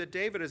 6, you see that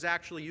David is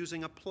actually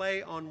using a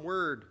play on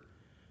word.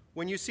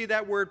 When you see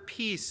that word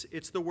peace,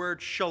 it's the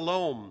word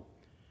shalom.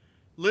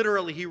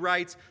 Literally, he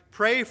writes,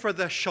 "Pray for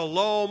the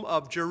shalom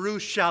of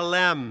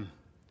Jerusalem."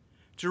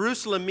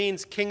 Jerusalem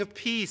means king of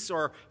peace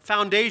or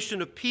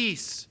foundation of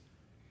peace.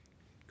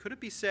 Could it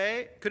be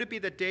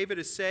that David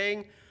is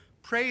saying,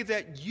 pray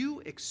that you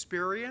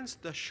experience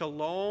the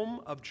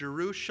shalom of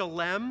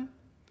Jerusalem?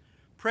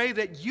 Pray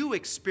that you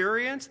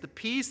experience the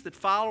peace that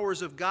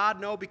followers of God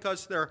know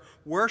because they're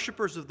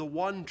worshipers of the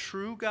one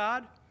true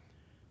God?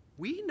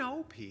 We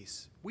know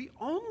peace. We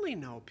only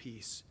know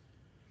peace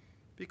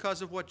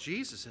because of what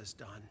Jesus has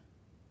done.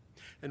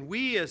 And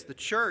we as the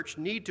church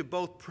need to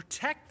both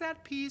protect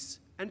that peace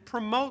and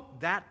promote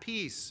that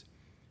peace.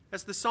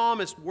 As the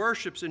psalmist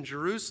worships in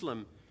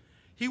Jerusalem,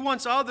 he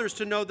wants others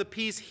to know the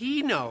peace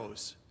he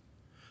knows.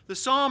 The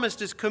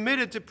psalmist is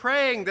committed to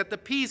praying that the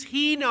peace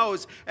he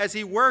knows as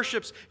he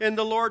worships in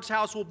the Lord's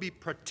house will be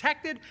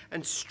protected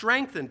and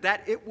strengthened,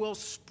 that it will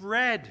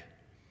spread.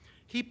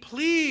 He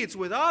pleads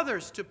with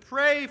others to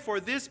pray for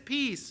this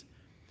peace,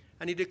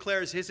 and he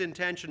declares his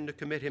intention to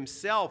commit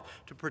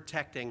himself to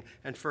protecting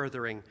and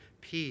furthering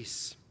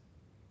peace.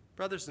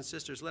 Brothers and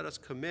sisters, let us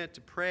commit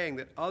to praying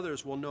that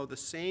others will know the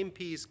same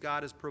peace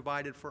God has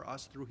provided for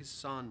us through his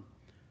Son.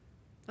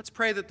 Let's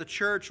pray that the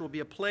church will be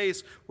a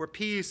place where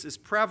peace is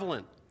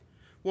prevalent.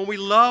 When we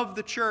love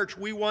the church,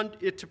 we want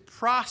it to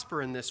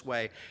prosper in this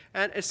way.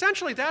 And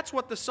essentially, that's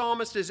what the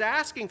psalmist is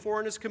asking for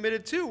and is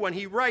committed to. When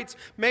he writes,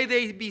 "May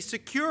they be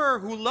secure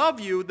who love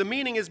you," the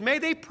meaning is, may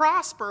they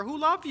prosper who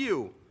love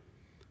you.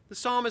 The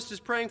psalmist is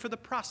praying for the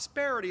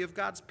prosperity of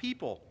God's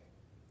people.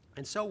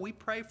 And so we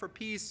pray for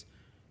peace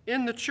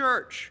in the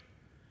church.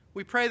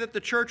 We pray that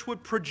the church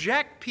would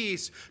project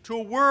peace to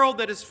a world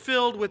that is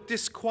filled with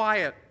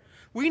disquiet.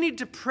 We need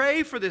to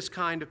pray for this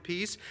kind of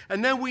peace,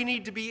 and then we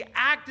need to be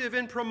active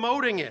in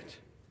promoting it.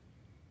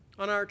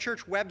 On our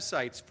church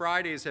websites,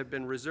 Fridays have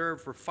been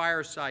reserved for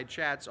fireside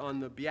chats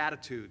on the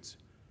Beatitudes.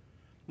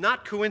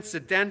 Not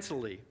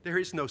coincidentally, there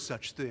is no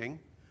such thing.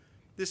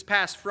 This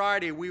past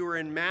Friday, we were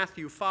in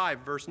Matthew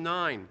 5, verse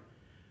 9,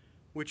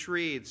 which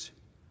reads,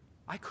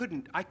 I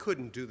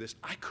couldn't do this.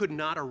 I could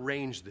not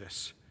arrange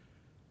this.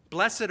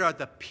 Blessed are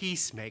the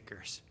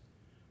peacemakers,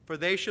 for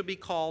they shall be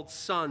called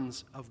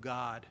sons of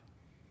God.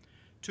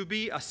 To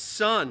be a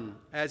son,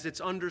 as it's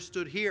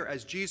understood here,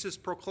 as Jesus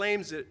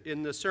proclaims it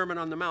in the Sermon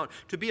on the Mount.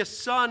 To be a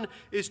son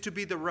is to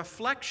be the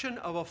reflection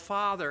of a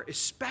father,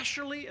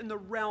 especially in the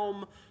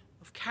realm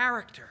of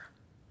character.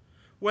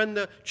 When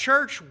the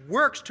church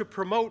works to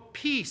promote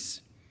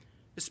peace,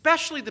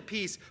 especially the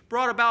peace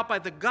brought about by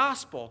the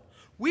gospel,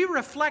 we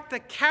reflect the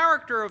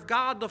character of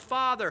God the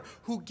Father,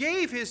 who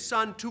gave his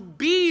Son to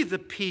be the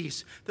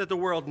peace that the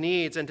world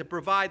needs and to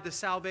provide the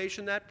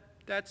salvation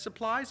that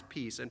supplies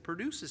peace and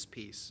produces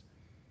peace.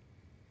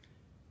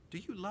 Do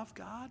you love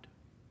God?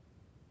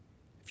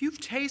 If you've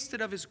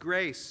tasted of his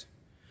grace,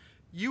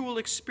 you will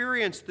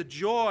experience the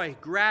joy,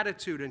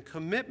 gratitude, and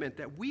commitment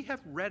that we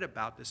have read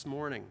about this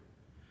morning.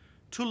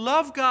 To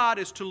love God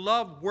is to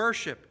love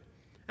worship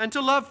and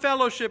to love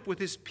fellowship with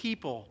his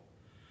people.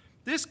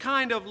 This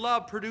kind of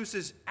love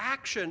produces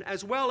action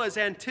as well as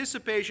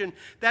anticipation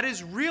that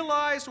is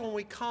realized when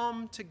we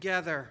come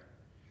together.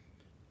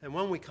 And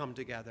when we come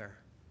together,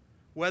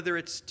 whether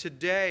it's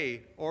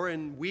today or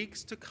in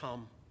weeks to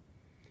come,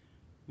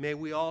 may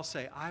we all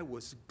say, I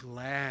was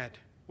glad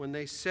when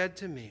they said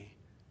to me,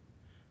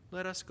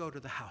 let us go to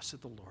the house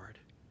of the Lord.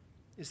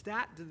 Is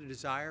that the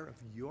desire of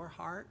your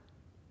heart?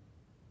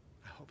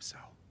 I hope so.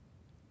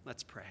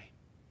 Let's pray.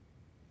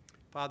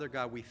 Father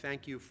God, we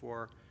thank you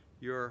for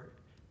your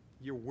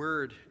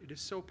word. It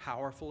is so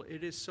powerful.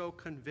 It is so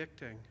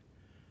convicting.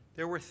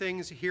 There were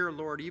things here,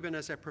 Lord, even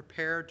as I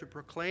prepared to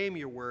proclaim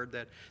your word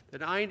that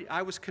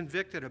I was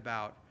convicted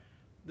about.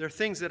 There are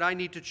things that I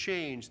need to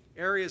change,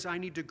 areas I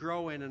need to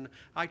grow in, and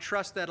I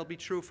trust that'll be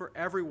true for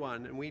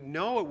everyone. And we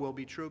know it will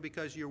be true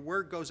because your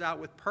word goes out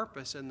with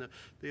purpose, and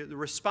the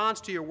response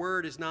to your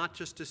word is not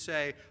just to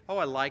say, oh,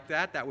 I like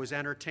that, that was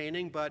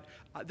entertaining, but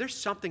there's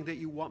something that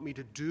you want me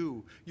to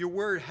do. Your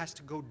word has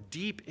to go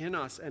deep in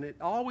us, and it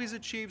always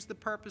achieves the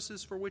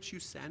purposes for which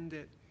you send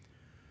it.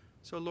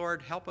 So,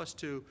 Lord, help us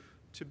to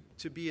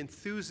be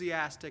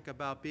enthusiastic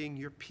about being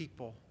your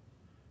people,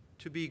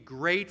 to be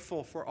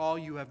grateful for all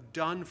you have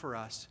done for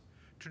us,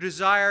 to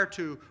desire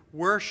to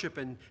worship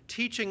and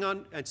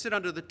and sit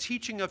under the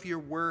teaching of your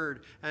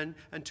word, and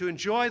to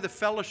enjoy the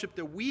fellowship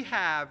that we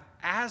have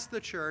as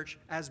the church,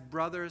 as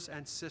brothers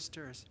and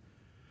sisters.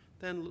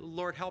 Then,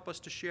 Lord, help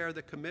us to share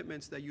the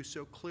commitments that you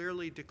so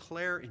clearly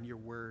declare in your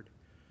word.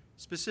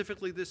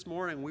 Specifically this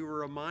morning, we were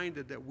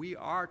reminded that we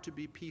are to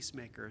be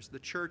peacemakers. The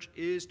church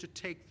is to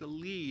take the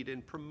lead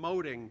in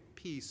promoting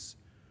peace.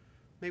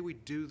 May we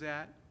do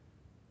that.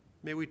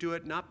 May we do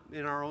it not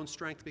in our own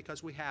strength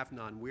because we have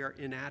none. We are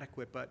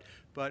inadequate,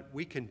 but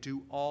we can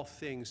do all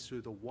things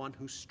through the one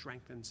who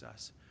strengthens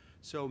us.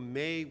 So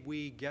may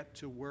we get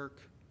to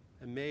work,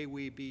 and may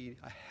we be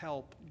a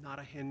help, not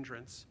a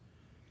hindrance.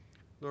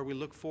 Lord, we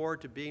look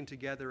forward to being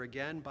together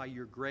again by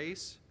your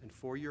grace and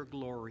for your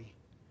glory.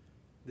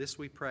 This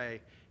we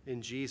pray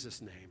in Jesus'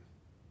 name.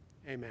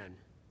 Amen.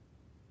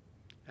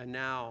 And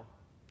now,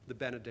 the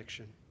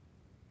benediction.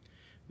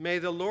 May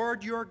the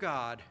Lord your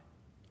God,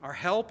 our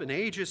help in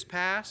ages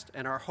past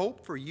and our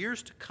hope for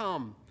years to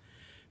come,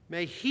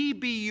 may he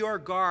be your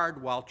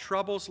guard while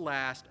troubles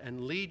last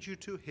and lead you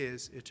to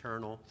his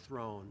eternal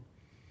throne.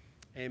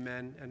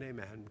 Amen and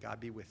amen. God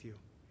be with you.